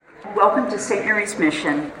Welcome to St. Mary's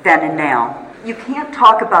Mission, Then and Now. You can't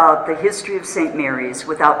talk about the history of St. Mary's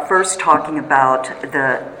without first talking about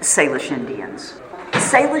the Salish Indians.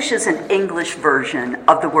 Salish is an English version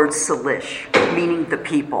of the word Salish, meaning the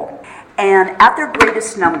people. And at their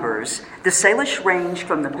greatest numbers, the Salish ranged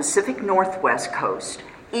from the Pacific Northwest coast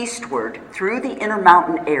eastward through the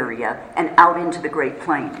Intermountain area and out into the Great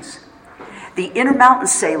Plains. The Intermountain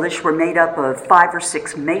Salish were made up of 5 or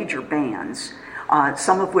 6 major bands,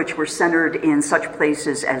 some of which were centered in such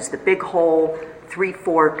places as the Big Hole, Three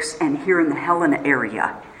Forks, and here in the Helena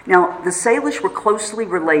area. Now, the Salish were closely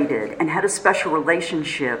related and had a special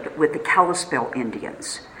relationship with the Kalispel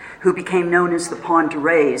Indians, who became known as the Pend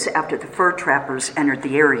d'Oreilles after the fur trappers entered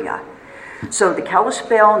the area. So the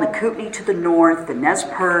Kalispel and the Kootenai to the north, the Nez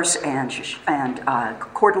Perce and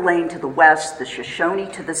Coeur d'Alene to the west, the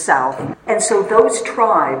Shoshone to the south. And so those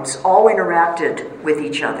tribes all interacted with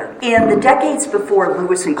each other. In the decades before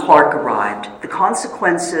Lewis and Clark arrived, the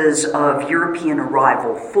consequences of European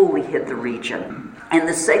arrival fully hit the region. And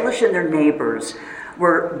the Salish and their neighbors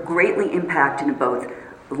were greatly impacted in both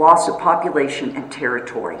loss of population and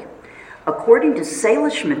territory. According to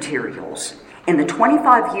Salish materials, in the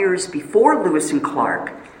 25 years before Lewis and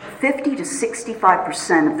Clark, 50 to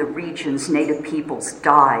 65% of the region's native peoples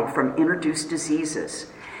died from introduced diseases.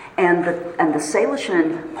 And the Salish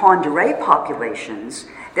and Pend d'Oreille populations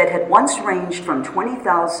that had once ranged from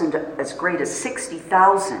 20,000 as great as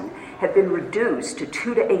 60,000 have been reduced to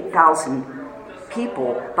 2,000 to 8,000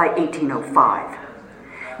 people by 1805.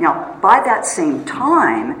 Now, by that same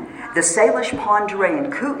time, the Salish, Pend d'Oreille,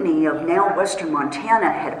 and Kootenai of now western Montana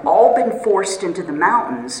had all been forced into the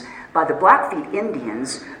mountains by the Blackfeet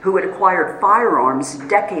Indians who had acquired firearms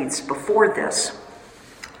decades before this.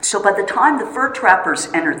 So by the time the fur trappers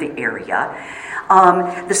entered the area,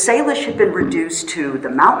 the Salish had been reduced to the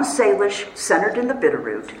mountain Salish centered in the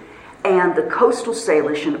Bitterroot and the coastal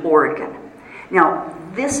Salish in Oregon. Now,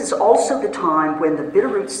 this is also the time when the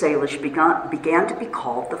Bitterroot Salish began to be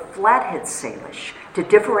called the Flathead Salish, to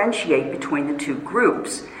differentiate between the two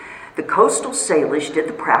groups. The coastal Salish did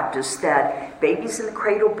the practice that babies in the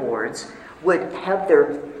cradle boards would have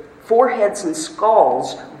their foreheads and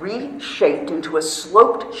skulls reshaped into a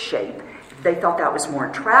sloped shape. They thought that was more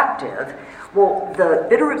attractive. Well, the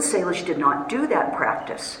Bitterroot Salish did not do that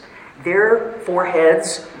practice. Their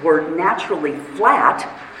foreheads were naturally flat,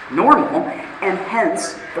 normal, and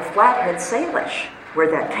hence the Flathead Salish, where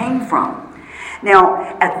that came from.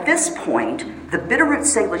 Now, at this point, the Bitterroot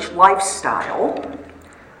Salish lifestyle,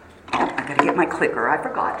 I gotta get my clicker, I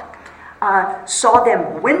forgot, saw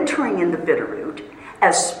them wintering in the Bitterroot.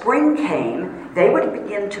 As spring came, they would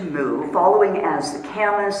begin to move, following as the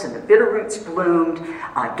camas and the Bitterroots bloomed,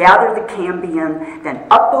 gather the cambium, then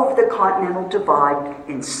up over the Continental Divide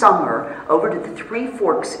in summer, over to the Three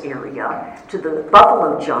Forks area, to the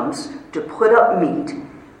Buffalo Jumps to put up meat,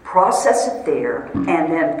 process it there,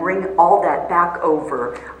 and then bring all that back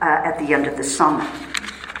over at the end of the summer.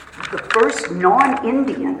 The first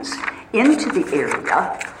non-Indians into the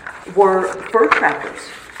area were fur trappers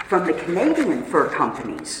from the Canadian fur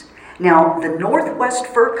companies. Now, the Northwest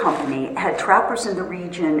Fur Company had trappers in the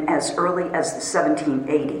region as early as the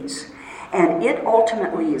 1780s, and it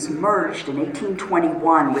ultimately is merged in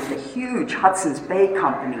 1821 with the huge Hudson's Bay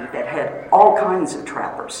Company that had all kinds of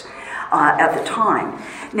trappers at the time.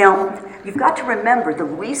 Now, you've got to remember the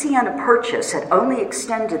Louisiana Purchase had only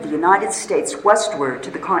extended the United States westward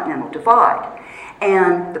to the Continental Divide,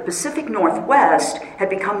 and the Pacific Northwest had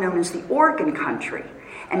become known as the Oregon Country.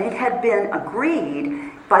 And it had been agreed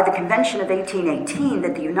by the Convention of 1818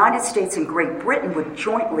 that the United States and Great Britain would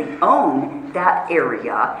jointly own that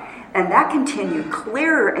area, and that continued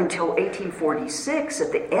clear until 1846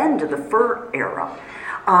 at the end of the fur era.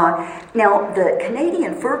 Now, the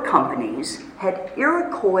Canadian fur companies had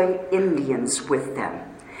Iroquois Indians with them.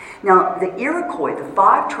 Now, the Iroquois, the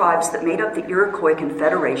 5 tribes that made up the Iroquois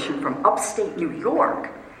Confederation from upstate New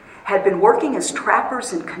York, had been working as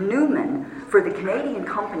trappers and canoemen for the Canadian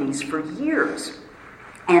companies for years.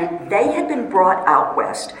 And they had been brought out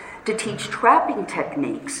west to teach trapping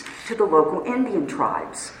techniques to the local Indian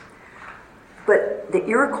tribes. But the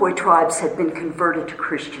Iroquois tribes had been converted to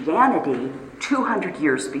Christianity 200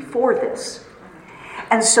 years before this.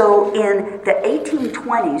 And so in the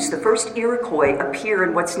 1820s, the first Iroquois appear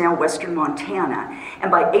in what's now western Montana.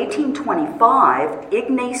 And by 1825,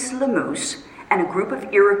 Ignace Lemoose and a group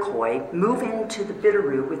of Iroquois move into the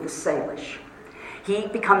Bitterroot with the Salish. He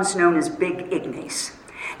becomes known as Big Ignace.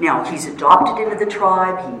 Now, he's adopted into the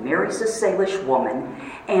tribe, he marries a Salish woman,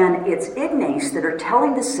 and it's Ignace that are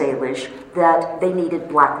telling the Salish that they needed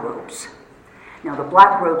black robes. Now, the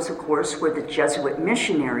Black Robes, of course, were the Jesuit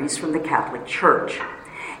missionaries from the Catholic Church.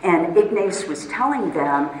 And Ignace was telling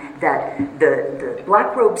them that the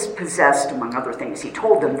Black Robes possessed, among other things, he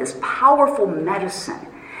told them, this powerful medicine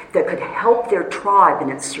that could help their tribe in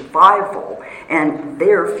its survival and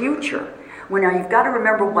their future. Well, now you've got to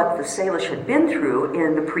remember what the Salish had been through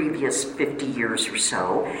in the previous 50 years or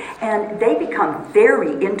so, and they become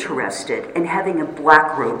very interested in having a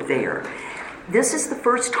Black Robe there. This is the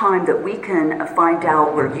first time that we can find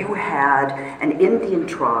out where you had an Indian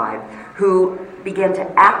tribe who began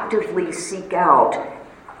to actively seek out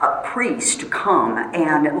a priest to come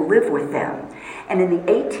and live with them. And in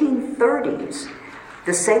the 1830s,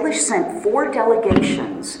 the Salish sent 4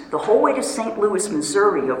 delegations the whole way to St. Louis,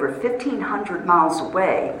 Missouri, over 1,500 miles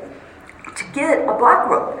away, to get a Black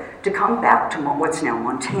Robe to come back to what's now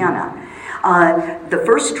Montana. The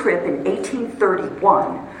first trip in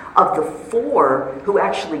 1831, of the 4 who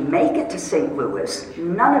actually make it to St. Louis,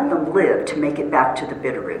 none of them lived to make it back to the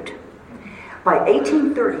Bitterroot. By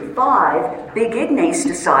 1835, Big Ignace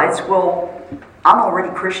decides, well, I'm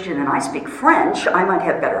already Christian and I speak French, I might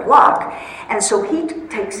have better luck. And so he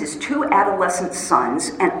takes his 2 adolescent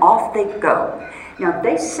sons and off they go. Now,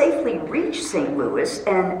 they safely reach St. Louis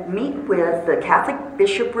and meet with the Catholic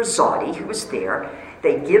Bishop Rosati, who was there.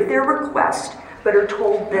 They give their request, but are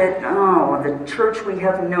told that, oh, the church, we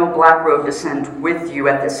have no Black Robe to send with you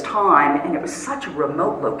at this time, and it was such a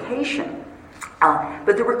remote location.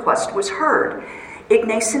 But the request was heard.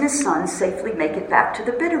 Ignace and his sons safely make it back to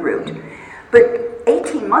the Bitterroot. But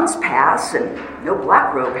 18 months pass, and no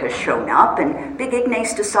Black Robe has shown up, and Big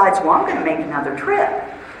Ignace decides, well, I'm going to make another trip.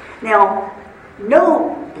 Now,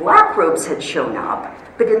 no Black Robes had shown up,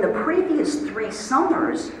 but in the previous 3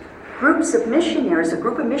 summers, a group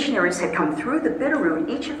of missionaries had come through the Bitterroot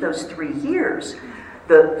each of those 3 years.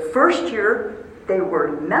 The first year, they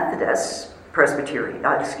were Methodist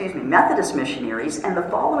missionaries, and the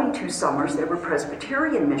following 2 summers, they were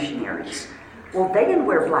Presbyterian missionaries. Well, they didn't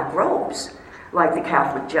wear Black Robes like the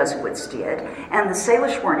Catholic Jesuits did, and the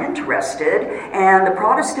Salish weren't interested, and the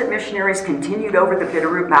Protestant missionaries continued over the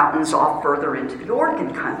Bitterroot Mountains off further into the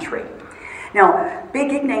Oregon country. Now,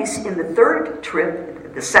 Big Ignace, in the 3rd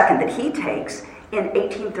trip, the second that he takes, in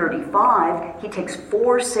 1835, he takes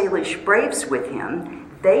 4 Salish braves with him.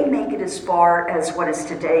 They make it as far as what is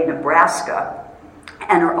today Nebraska,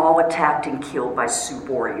 and are all attacked and killed by Sioux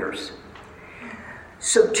warriors.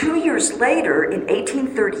 So 2 years later, in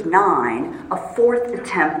 1839, a 4th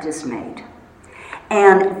attempt is made.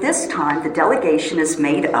 And this time, the delegation is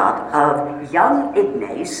made up of young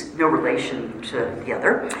Ignace, no relation to the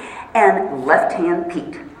other, and Left Hand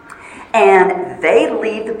Pete. And they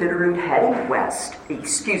leave the Bitterroot heading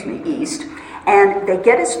east, and they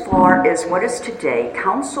get as far as what is today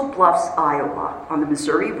Council Bluffs, Iowa, on the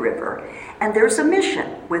Missouri River. And there's a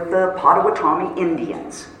mission with the Potawatomi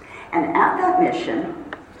Indians. And at that mission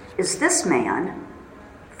is this man,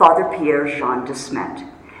 Father Pierre Jean de Smet,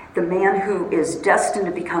 the man who is destined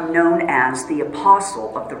to become known as the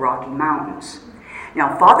Apostle of the Rocky Mountains.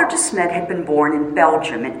 Now, Father de Smet had been born in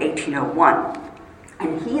Belgium in 1801,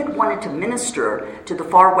 and he had wanted to minister to the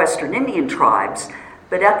far western Indian tribes,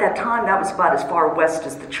 but at that time, that was about as far west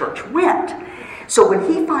as the church went. So when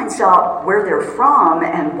he finds out where they're from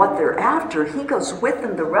and what they're after, he goes with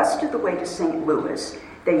them the rest of the way to St. Louis.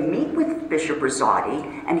 They meet with Bishop Rosati,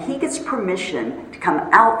 and he gets permission to come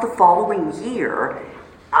out the following year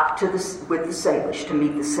up to with the Salish, to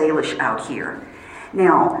meet the Salish out here.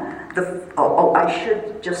 Now, I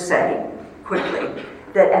should just say quickly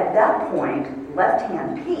that at that point, Left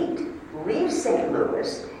Hand Pete leaves St.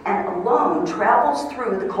 Louis and alone travels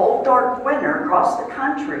through the cold, dark winter across the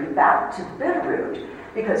country back to the Bitterroot,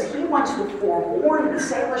 because he wants to forewarn the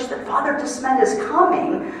Salish that Father de Smet is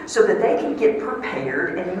coming so that they can get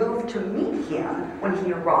prepared and move to meet him when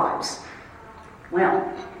he arrives.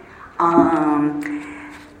 Well,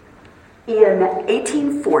 in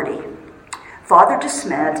 1840, Father de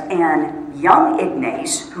Smet and young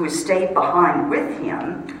Ignace, who stayed behind with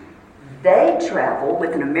him, they travel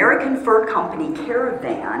with an American Fur Company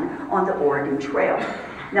caravan on the Oregon Trail.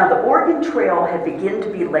 Now, the Oregon Trail had begun to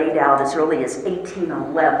be laid out as early as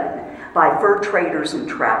 1811 by fur traders and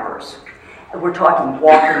trappers. We're talking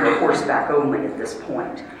walking or horseback only at this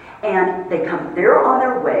point. And they're on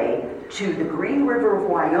their way to the Green River of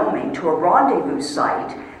Wyoming, to a rendezvous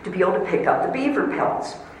site to be able to pick up the beaver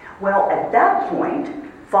pelts. Well, at that point,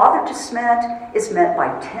 Father de Smet is met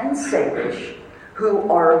by 10 Salish who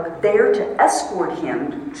are there to escort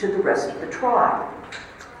him to the rest of the tribe.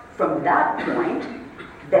 From that point,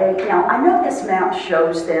 now I know this map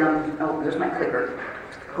shows them, oh, there's my clicker.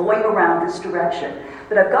 going around this direction.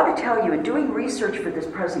 But I've got to tell you, in doing research for this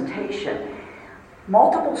presentation,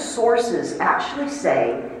 multiple sources actually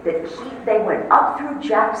say that they went up through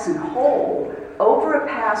Jackson Hole, over a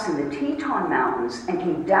pass in the Teton Mountains, and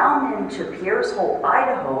came down into Pierre's Hole,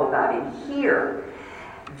 Idaho, about in here.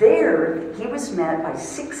 There, he was met by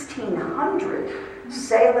 1,600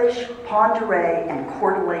 Salish, Pend d'Oreille, and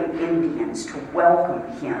Coeur d'Alene Indians to welcome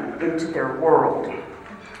him into their world.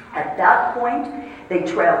 At that point, they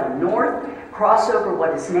travel north, cross over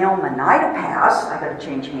what is now Oneida Pass. I've got to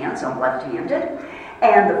change hands, I'm left-handed.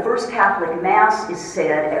 And the first Catholic Mass is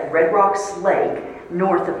said at Red Rocks Lake,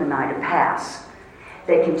 north of Oneida Pass.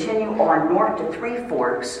 They continue on north to Three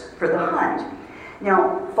Forks for the hunt.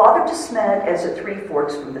 Now, Father de Smet is at Three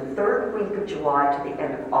Forks from the third week of July to the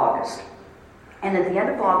end of August. And at the end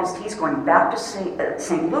of August, he's going back to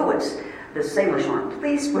St. Louis. The Salish aren't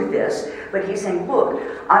pleased with this, but he's saying, look,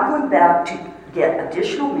 I'm going back to get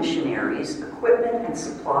additional missionaries, equipment, and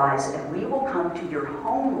supplies, and we will come to your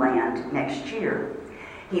homeland next year.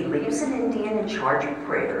 He leaves an Indian in charge of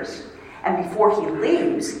prayers, and before he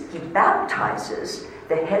leaves, he baptizes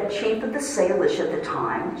the head chief of the Salish at the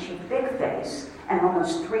time, Chief Bigface, and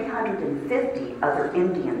almost 350 other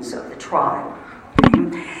Indians of the tribe.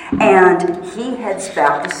 And he heads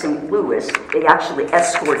back to St. Louis. They actually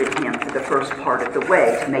escorted him for the first part of the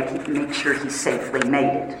way to make sure he safely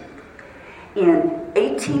made it. In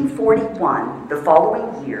 1841, the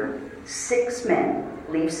following year, 6 men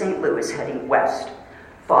leave St. Louis heading west.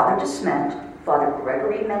 Father de Smet, Father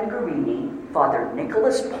Gregory Mengarini, Father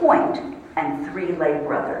Nicholas Point, and 3 lay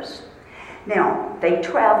brothers. Now, they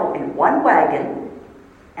travel in 1 wagon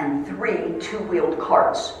and 3 2-wheeled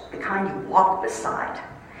carts, the kind you walk beside.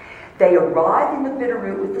 They arrive in the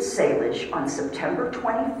Bitterroot with the Salish on September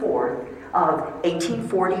 24th of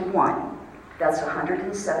 1841. That's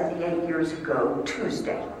 178 years ago,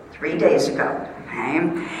 Tuesday, 3 days ago. Okay?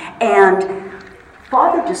 And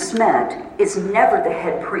Father de Smet is never the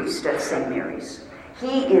head priest at St. Mary's.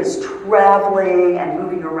 He is traveling and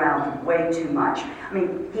moving around way too much. I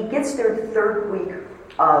mean, he gets there the third week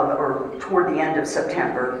or toward the end of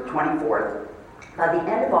September, 24th. By the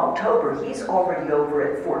end of October, he's already over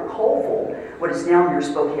at Fort Colville, what is now near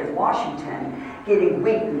Spokane, Washington, getting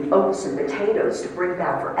wheat and oats and potatoes to bring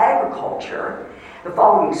back for agriculture. The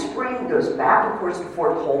following spring, he goes back, of course, to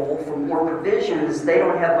Fort Colville for more provisions. They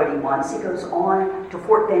don't have what he wants. He goes on to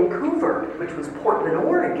Fort Vancouver, which was Portland,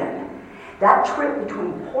 Oregon. That trip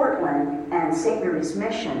between Portland and St. Mary's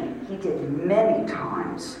Mission, he did many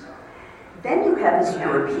times. Then you have his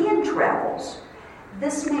European travels.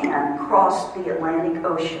 This man crossed the Atlantic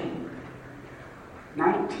Ocean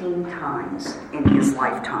 19 times in his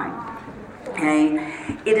lifetime. Okay?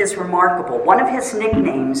 It is remarkable. One of his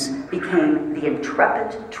nicknames became the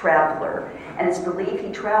Intrepid Traveler, and it's believed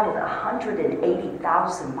he traveled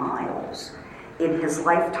 180,000 miles in his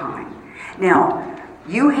lifetime. Now,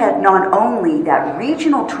 you had not only that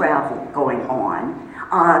regional travel going on,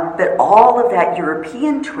 but all of that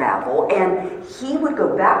European travel, and he would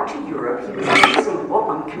go back to Europe. He was raising,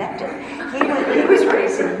 I'm connected. He was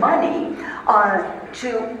raising money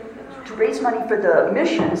to raise money for the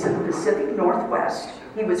missions in the Pacific Northwest.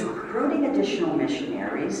 He was recruiting additional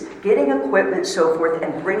missionaries, getting equipment, so forth,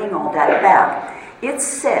 and bringing all that back. It's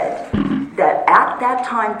said that at that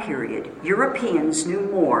time period, Europeans knew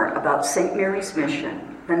more about St. Mary's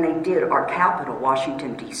Mission than they did our capital,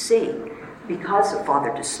 Washington, D.C., because of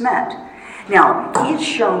Father de Smet. Now, he is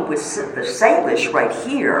shown with the Salish right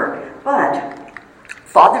here, but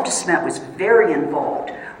Father de Smet was very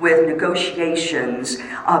involved with negotiations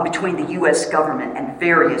between the U.S. government and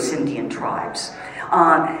various Indian tribes.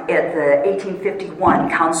 At the 1851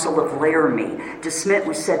 Council of Laramie, de Smet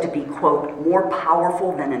was said to be, quote, more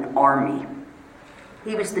powerful than an army.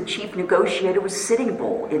 He was the chief negotiator with Sitting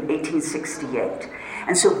Bull in 1868,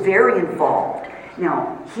 and so very involved.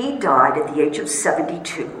 Now, he died at the age of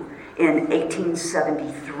 72 in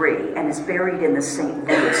 1873 and is buried in the St.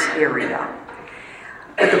 Louis area.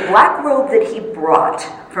 But the black robe that he brought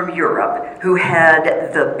from Europe, who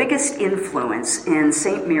had the biggest influence in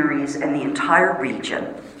St. Mary's and the entire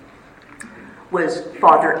region, was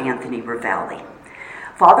Father Anthony Ravalli.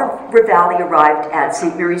 Father Ravalli arrived at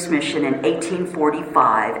St. Mary's Mission in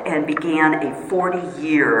 1845 and began a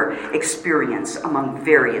 40-year experience among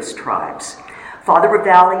various tribes. Father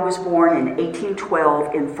Ravalli was born in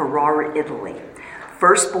 1812 in Ferrara, Italy.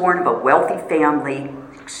 Firstborn of a wealthy family,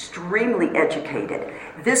 extremely educated.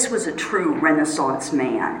 This was a true Renaissance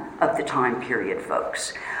man of the time period,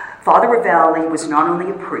 folks. Father Ravalli was not only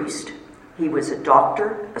a priest, he was a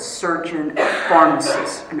doctor, a surgeon, a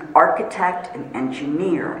pharmacist, an architect, an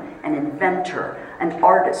engineer, an inventor, an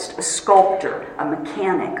artist, a sculptor, a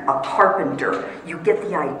mechanic, a carpenter. You get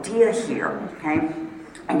the idea here, okay?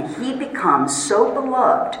 And he becomes so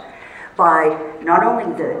beloved by not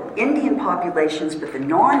only the Indian populations but the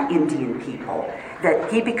non-Indian people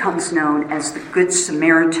that he becomes known as the Good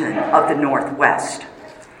Samaritan of the Northwest.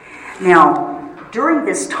 Now, during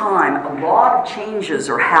this time, a lot of changes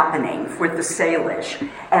are happening with the Salish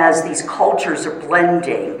as these cultures are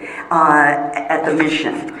blending at the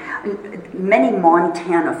mission. Many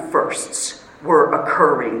Montana firsts were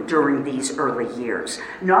occurring during these early years.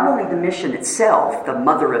 Not only the mission itself, the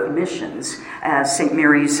mother of missions, as St.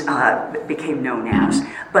 Mary's became known as,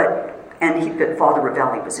 that Father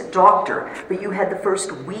Ravalli was a doctor, but you had the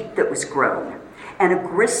first wheat that was grown and a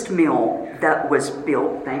grist mill that was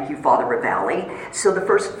built, thank you, Father Ravalli, so the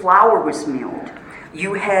first flour was milled.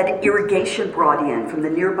 You had irrigation brought in from the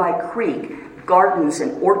nearby creek, gardens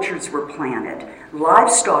and orchards were planted,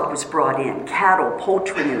 livestock was brought in, cattle,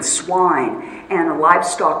 poultry, and swine, and a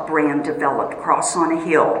livestock brand developed, Cross on a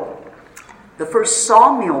Hill. The first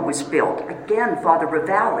sawmill was built, again, Father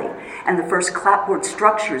Ravalli, and the first clapboard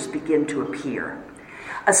structures begin to appear.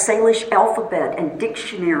 A Salish alphabet and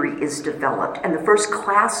dictionary is developed, and the first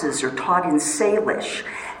classes are taught in Salish.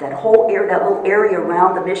 That little area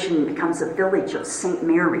around the mission becomes a village of St.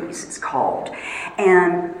 Mary's, it's called.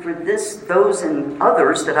 And for those and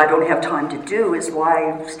others that I don't have time to do is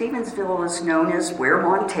why Stevensville is known as where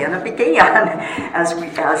Montana began, as in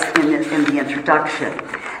the introduction.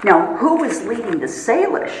 Now, who was leading the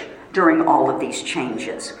Salish during all of these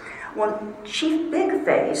changes? Well, Chief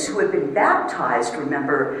Bigface, who had been baptized,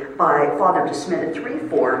 remember, by Father DeSmit at Three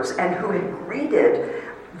Forks, and who had greeted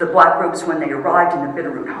the Black Robes when they arrived in the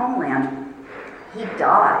Bitterroot homeland, he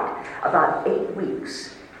died about 8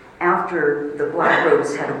 weeks after the Black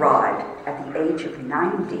Robes had arrived at the age of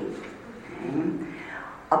 90. Okay?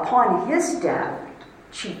 Upon his death,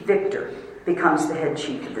 Chief Victor becomes the head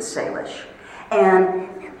chief of the Salish. And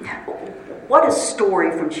what a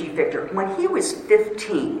story from Chief Victor. When he was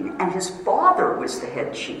 15 and his father was the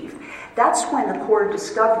head chief, that's when the Corps of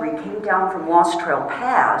Discovery came down from Lost Trail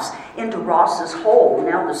Pass into Ross's Hole,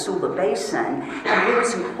 now the Sula Basin, and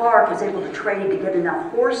Lewis and Clark was able to trade to get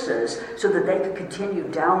enough horses so that they could continue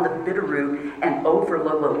down the Bitterroot and over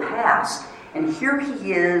Lolo Pass. And here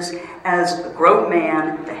he is as a grown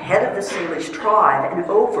man, the head of the Salish tribe, and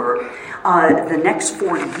over the next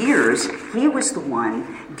 40 years, he was the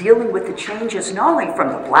one dealing with the changes not only from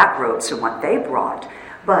the Black Robes and what they brought,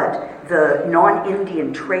 but the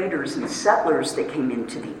non-Indian traders and settlers that came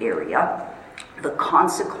into the area, the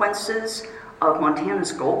consequences of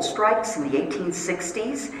Montana's gold strikes in the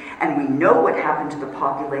 1860s, and we know what happened to the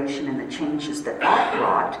population and the changes that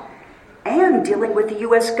brought, and dealing with the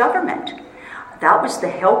U.S. government. That was the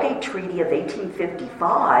Hellgate Treaty of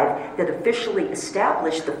 1855 that officially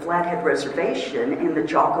established the Flathead Reservation in the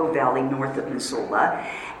Jocko Valley north of Missoula,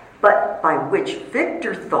 but by which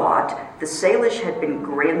Victor thought the Salish had been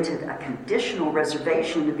granted a conditional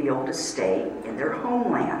reservation to be able to stay in their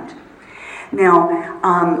homeland.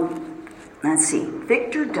 Now, let's see,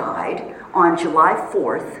 Victor died on July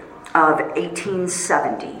 4th of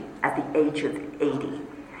 1870 at the age of 80.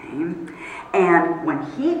 Okay? And when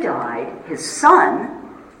he died, his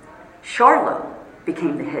son, Charlot,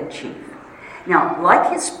 became the head chief. Now,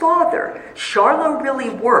 like his father, Charlot really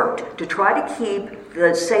worked to try to keep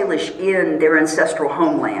the Salish in their ancestral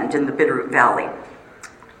homeland in the Bitterroot Valley.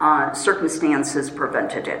 Circumstances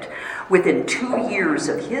prevented it. Within 2 years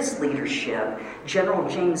of his leadership, General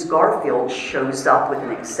James Garfield shows up with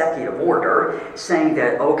an executive order saying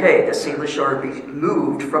that, okay, the Salish are to be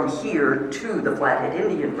moved from here to the Flathead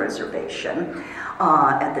Indian Reservation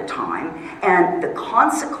at the time. And the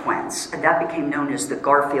consequence, and that became known as the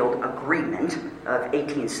Garfield Agreement of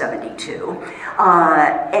 1872,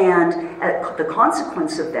 and the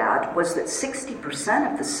consequence of that was that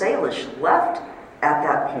 60% of the Salish left at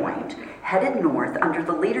that point, headed north under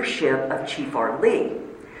the leadership of Chief R. Lee.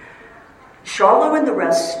 Charlot and the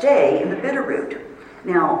rest stay in the Bitterroot.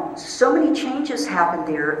 Now, so many changes happened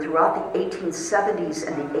there throughout the 1870s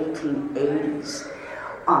and the 1880s.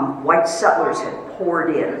 White settlers had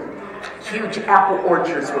poured in. Huge apple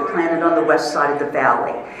orchards were planted on the west side of the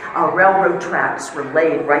valley. Railroad tracks were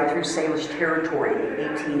laid right through Salish territory in the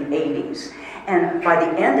 1880s. And by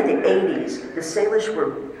the end of the 80s, the Salish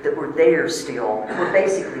that were there still were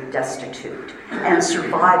basically destitute and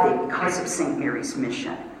surviving because of St. Mary's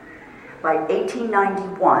mission. By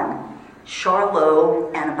 1891,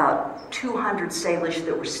 Charlot and about 200 Salish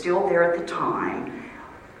that were still there at the time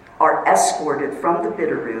are escorted from the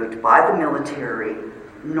Bitterroot by the military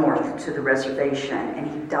north to the reservation, and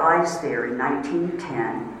he dies there in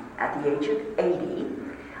 1910 at the age of 80,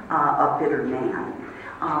 a bitter man.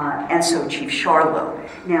 And so Chief Charlo.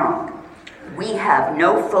 Now, we have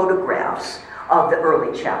no photographs of the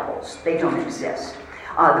early chapels. They don't exist.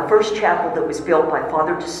 The first chapel that was built by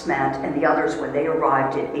Father de Smet and the others when they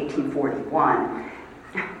arrived in 1841,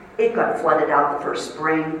 it got flooded out the first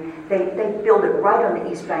spring. They built it right on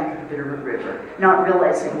the east bank of the Bitterroot River, not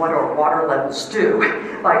realizing what our water levels do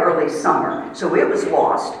by early summer. So it was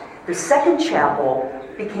lost. The second chapel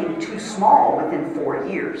became too small within 4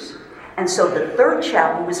 years. And so the third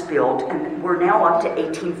chapel was built, and we're now up to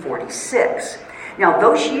 1846. Now,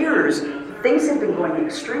 those years, things had been going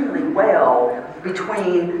extremely well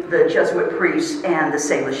between the Jesuit priests and the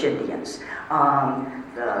Salish Indians.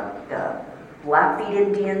 The Blackfeet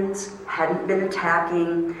Indians hadn't been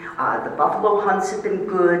attacking. The buffalo hunts had been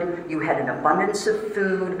good. You had an abundance of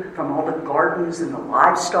food from all the gardens and the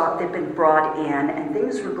livestock that had been brought in, and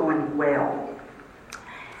things were going well.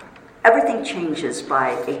 Everything changes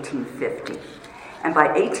by 1850. And by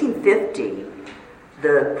 1850,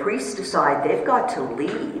 the priests decide they've got to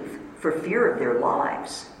leave for fear of their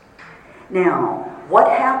lives. Now, what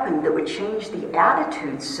happened that would change the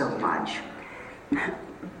attitude so much?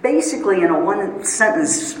 Basically, in a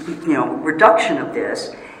one-sentence, reduction of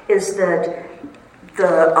this, is that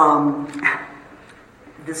the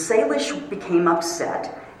Salish became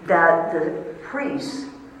upset that the priests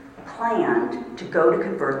planned to go to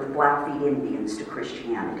convert the Blackfeet Indians to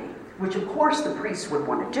Christianity, which of course the priests would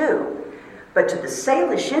want to do. But to the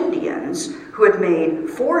Salish Indians, who had made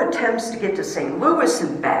 4 attempts to get to St. Louis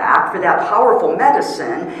and back for that powerful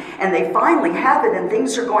medicine, and they finally have it and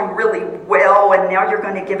things are going really well, and now you're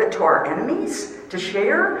going to give it to our enemies to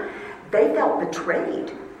share, they felt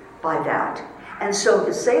betrayed by that. And so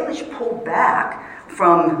the Salish pulled back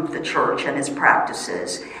from the church and its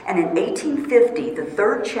practices, and in 1850, the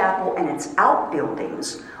third chapel and its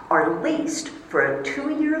outbuildings are leased for a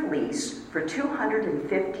 2-year lease for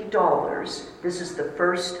 $250. This is the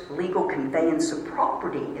first legal conveyance of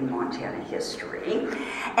property in Montana history.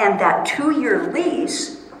 And that 2-year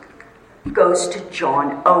lease goes to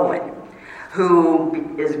John Owen, who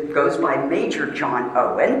goes by Major John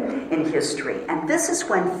Owen in history. And this is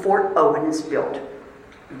when Fort Owen is built.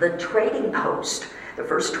 The trading post, the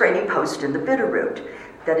first trading post in the Bitterroot,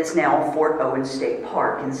 that is now Fort Owen State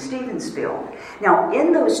Park in Stevensville. Now,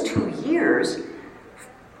 in those 2 years,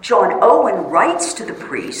 John Owen writes to the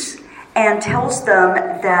priests and tells them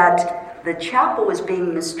that the chapel was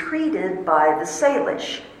being mistreated by the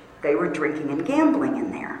Salish. They were drinking and gambling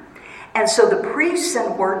in there. And so the priests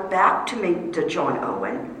sent word back to John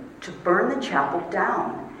Owen to burn the chapel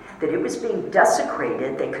down, that it was being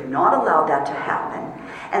desecrated. They could not allow that to happen.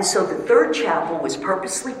 And so the third chapel was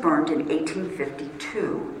purposely burned in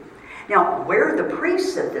 1852. Now, where are the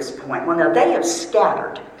priests at this point? Well, now they have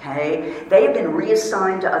scattered, okay? They have been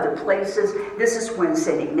reassigned to other places. This is when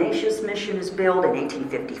St. Ignatius Mission is built in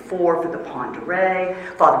 1854 for the Pend Oreille,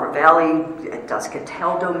 Father Ravelli at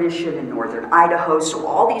Duscateldo Mission in northern Idaho. So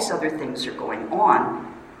all these other things are going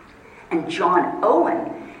on. And John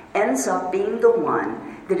Owen ends up being the one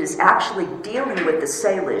that is actually dealing with the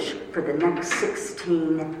Salish for the next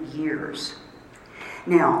 16 years.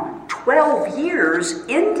 Now, 12 years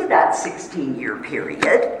into that 16-year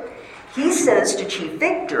period, he says to Chief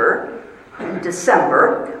Victor in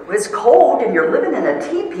December, "It's cold and you're living in a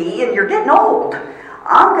teepee and you're getting old.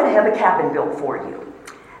 I'm going to have a cabin built for you."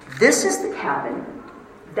 This is the cabin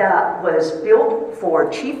that was built for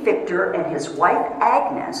Chief Victor and his wife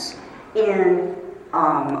Agnes in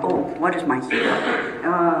what is my year?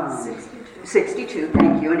 62,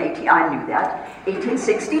 thank you, I knew that,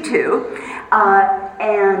 1862,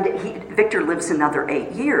 and Victor lives another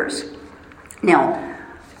 8 years. Now,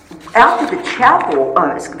 after the chapel,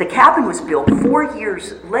 the cabin was built 4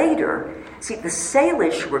 years later, see, the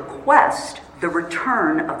Salish request the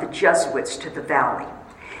return of the Jesuits to the valley.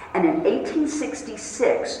 And in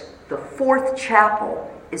 1866, the fourth chapel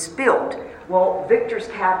is built. Well, Victor's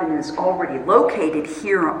cabin is already located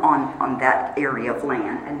here on that area of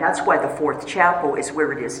land, and that's why the fourth chapel is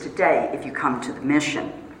where it is today if you come to the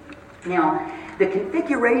mission. Now, the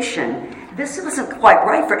configuration, this wasn't quite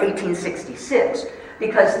right for 1866,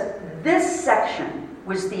 because this section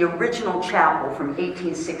was the original chapel from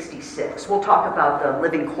 1866. We'll talk about the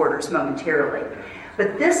living quarters momentarily.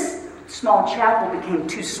 But this small chapel became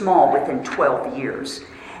too small within 12 years.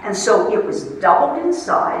 And so it was doubled in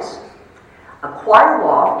size. A choir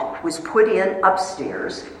loft was put in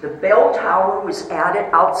upstairs. The bell tower was added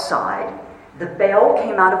outside. The bell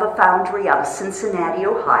came out of a foundry out of Cincinnati,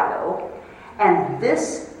 Ohio. And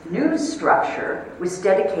this new structure was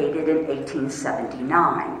dedicated in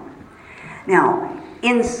 1879. Now,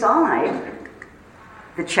 Inside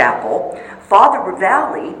the chapel, Father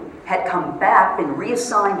Ravalli had come back, been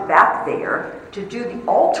reassigned back there to do the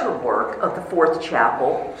altar work of the fourth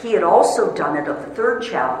chapel. He had also done it of the third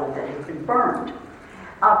chapel that had been burned.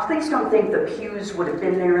 Please don't think the pews would have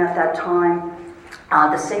been there at that time.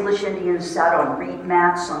 The Salish Indians sat on reed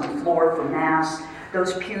mats on the floor for Mass.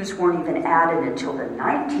 Those pews weren't even added until the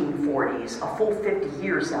 1940s, a full 50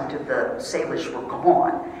 years after the Salish were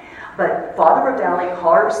gone. But Father Ravalli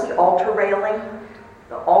carves the altar railing,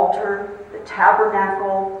 the altar, the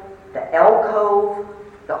tabernacle, the alcove,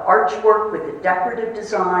 the archwork with the decorative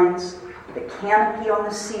designs, the canopy on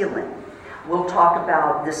the ceiling. We'll talk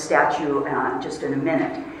about this statue just in a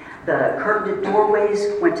minute. The curtained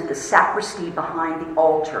doorways went to the sacristy behind the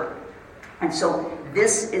altar. And so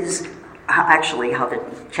this is actually how the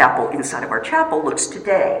chapel inside of our chapel looks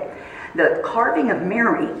today. The carving of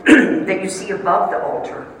Mary that you see above the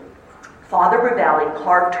altar, Father Ravalli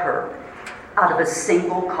carved her out of a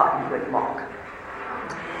single cottonwood log.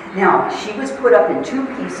 Now, she was put up in two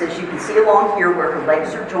pieces. You can see along here where her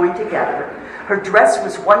legs are joined together. Her dress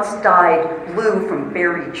was once dyed blue from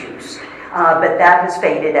berry juice, but that has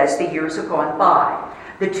faded as the years have gone by.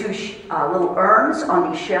 The two little urns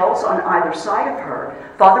on these shelves on either side of her,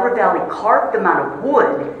 Father Ravalli carved them out of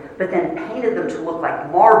wood, but then painted them to look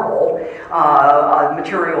like marble, a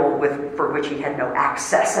material for which he had no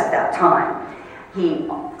access at that time. He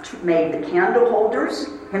made the candle holders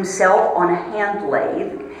himself on a hand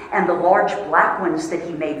lathe, and the large black ones that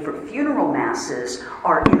he made for funeral masses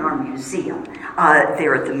are in our museum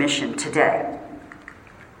there at the Mission today.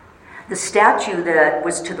 The statue that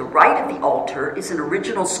was to the right of the altar is an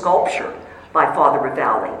original sculpture by Father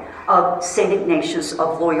Ravalli of St. Ignatius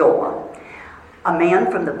of Loyola, a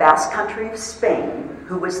man from the Basque Country of Spain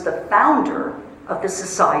who was the founder of the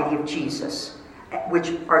Society of Jesus,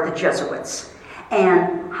 which are the Jesuits.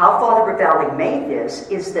 And how Father Ravalli made this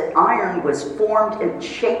is that iron was formed and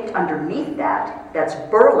shaped underneath that. That's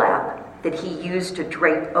burlap that he used to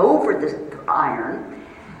drape over the iron.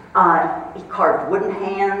 He carved wooden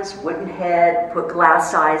hands, wooden head, put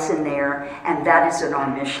glass eyes in there, and that is in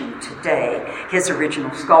our Mission today, his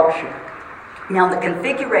original sculpture. Now the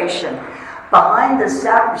configuration behind the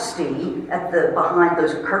sacristy, behind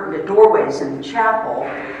those curtained doorways in the chapel,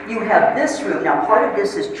 you have this room. Now part of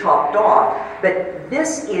this is chopped off, but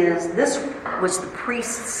this was the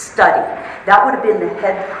priest's study. That would have been the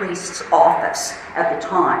head priest's office at the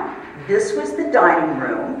time. This was the dining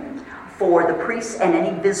room for the priests and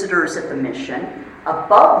any visitors at the Mission.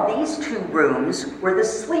 Above these two rooms were the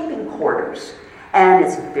sleeping quarters. And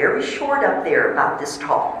it's very short up there, about this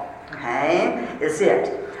tall. Okay, is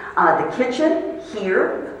it. The kitchen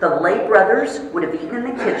here, the lay brothers would have eaten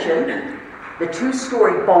in the kitchen. The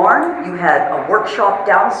two-story barn, you had a workshop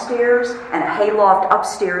downstairs and a hayloft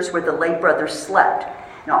upstairs where the lay brothers slept.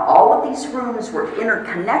 Now, all of these rooms were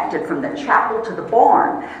interconnected from the chapel to the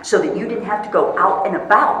barn so that you didn't have to go out and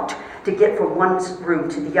about to get from one room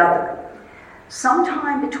to the other.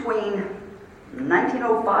 Sometime between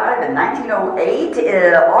 1905 and 1908,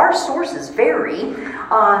 our sources vary,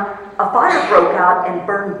 a fire broke out and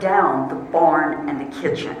burned down the barn and the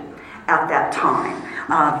kitchen at that time,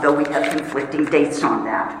 though we have conflicting dates on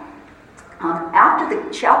that. After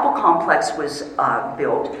the chapel complex was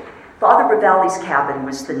built, Father Ravalli's cabin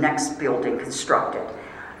was the next building constructed.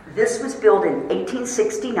 This was built in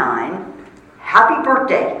 1869. Happy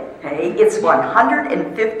birthday! Okay, it's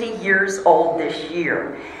 150 years old this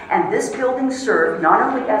year. And this building served not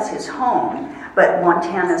only as his home, but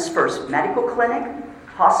Montana's first medical clinic,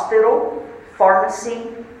 hospital, pharmacy,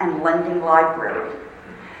 and lending library.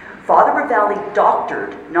 Father Ravalli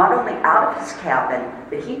doctored not only out of his cabin,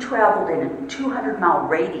 but he traveled in a 200-mile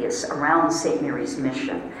radius around St. Mary's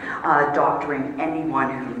Mission, doctoring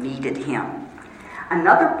anyone who needed him.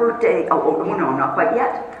 Another birthday, no, not quite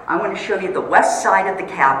yet. I want to show you the west side of the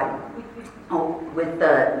cabin with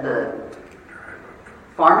the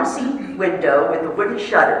pharmacy window with the wooden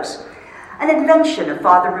shutters. An invention of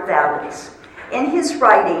Father Ravalli's. In his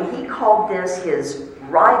writing, he called this his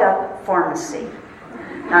ride-up pharmacy.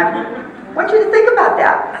 Now, I want you to think about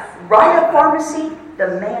that. Ride-up pharmacy,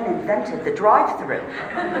 the man invented the drive-thru.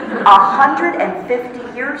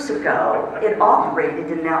 150 years ago, it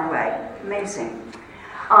operated in that way. Amazing.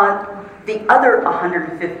 The other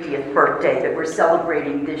 150th birthday that we're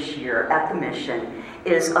celebrating this year at the Mission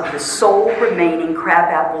is of the sole remaining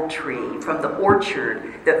crabapple tree from the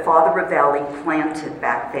orchard that Father Ravalli planted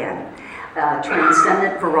back then.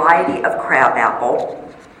 Transcendent variety of crabapple.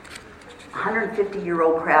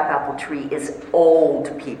 150-year-old crabapple tree is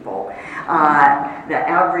old, people. The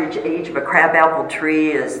average age of a crabapple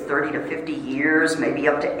tree is 30 to 50 years, maybe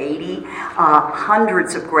up to 80.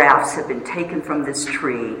 Hundreds of grafts have been taken from this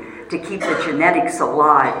tree to keep the genetics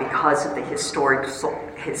alive because of the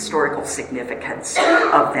historical significance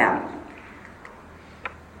of them.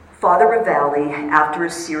 Father Ravalli, after a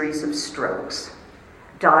series of strokes,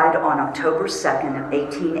 died on October 2nd of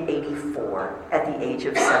 1884 at the age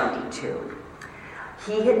of 72.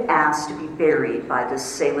 He had asked to be buried by the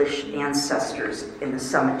Salish ancestors in the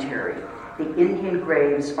cemetery. The Indian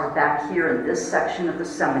graves are back here in this section of the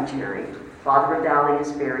cemetery. Father Ravalli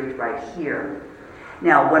is buried right here.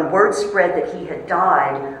 Now, when word spread that he had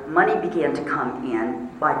died, money began to come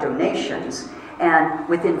in by donations, and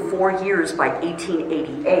within 4 years, by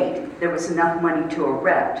 1888, there was enough money to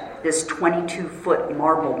erect this 22-foot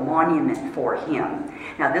marble monument for him.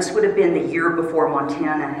 Now, this would have been the year before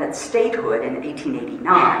Montana had statehood in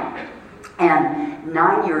 1889. And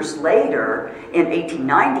 9 years later, in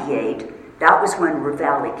 1898, that was when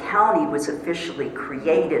Ravalli County was officially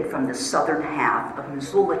created from the southern half of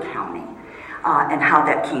Missoula County, and how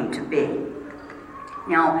that came to be.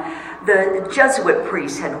 Now, the Jesuit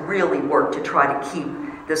priests had really worked to try to keep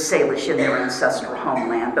the Salish in their ancestral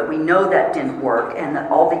homeland, but we know that didn't work and that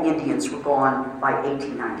all the Indians were gone by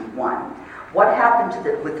 1891. What happened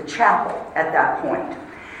with the chapel at that point?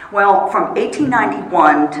 Well, from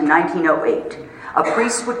 1891 to 1908, a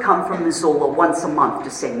priest would come from Missoula once a month to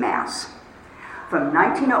say Mass. From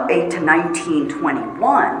 1908 to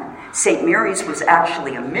 1921, St. Mary's was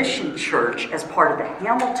actually a mission church as part of the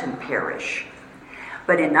Hamilton Parish.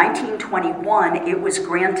 But in 1921, it was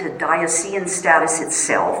granted diocesan status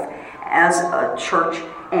itself as a church,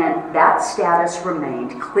 and that status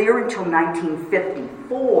remained clear until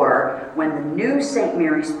 1954, when the new St.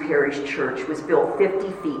 Mary's Parish Church was built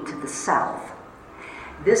 50 feet to the south.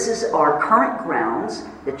 This is our current grounds,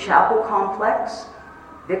 the chapel complex,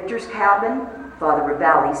 Victor's cabin, Father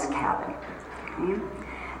Ravalli's cabin. Okay.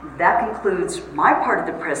 That concludes my part of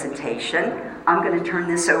the presentation. I'm going to turn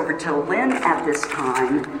this over to Lynn at this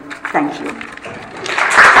time. Thank you.